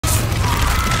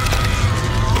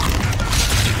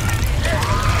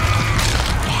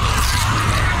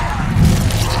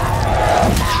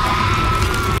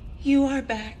You are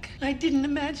back. I didn't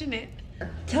imagine it.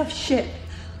 Tough shit.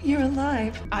 You're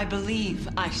alive. I believe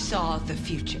I saw the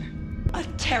future. A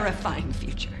terrifying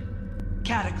future.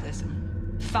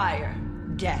 Cataclysm, fire,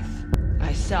 death.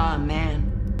 I saw a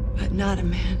man, but not a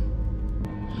man.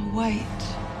 A white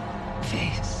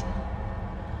face.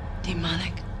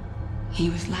 Demonic. He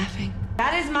was laughing.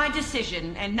 That is my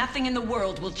decision, and nothing in the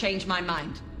world will change my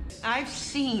mind. I've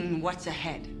seen what's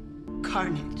ahead.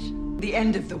 Carnage. The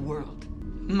end of the world.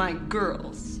 My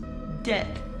girls.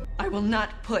 Dead. I will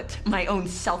not put my own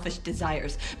selfish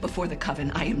desires before the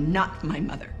Coven. I am not my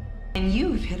mother. And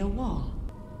you've hit a wall.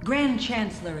 Grand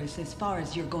Chancellor is as far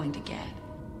as you're going to get.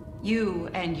 You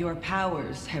and your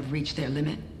powers have reached their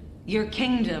limit. Your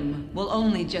kingdom will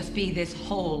only just be this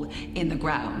hole in the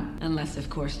ground. Unless, of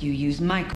course, you use my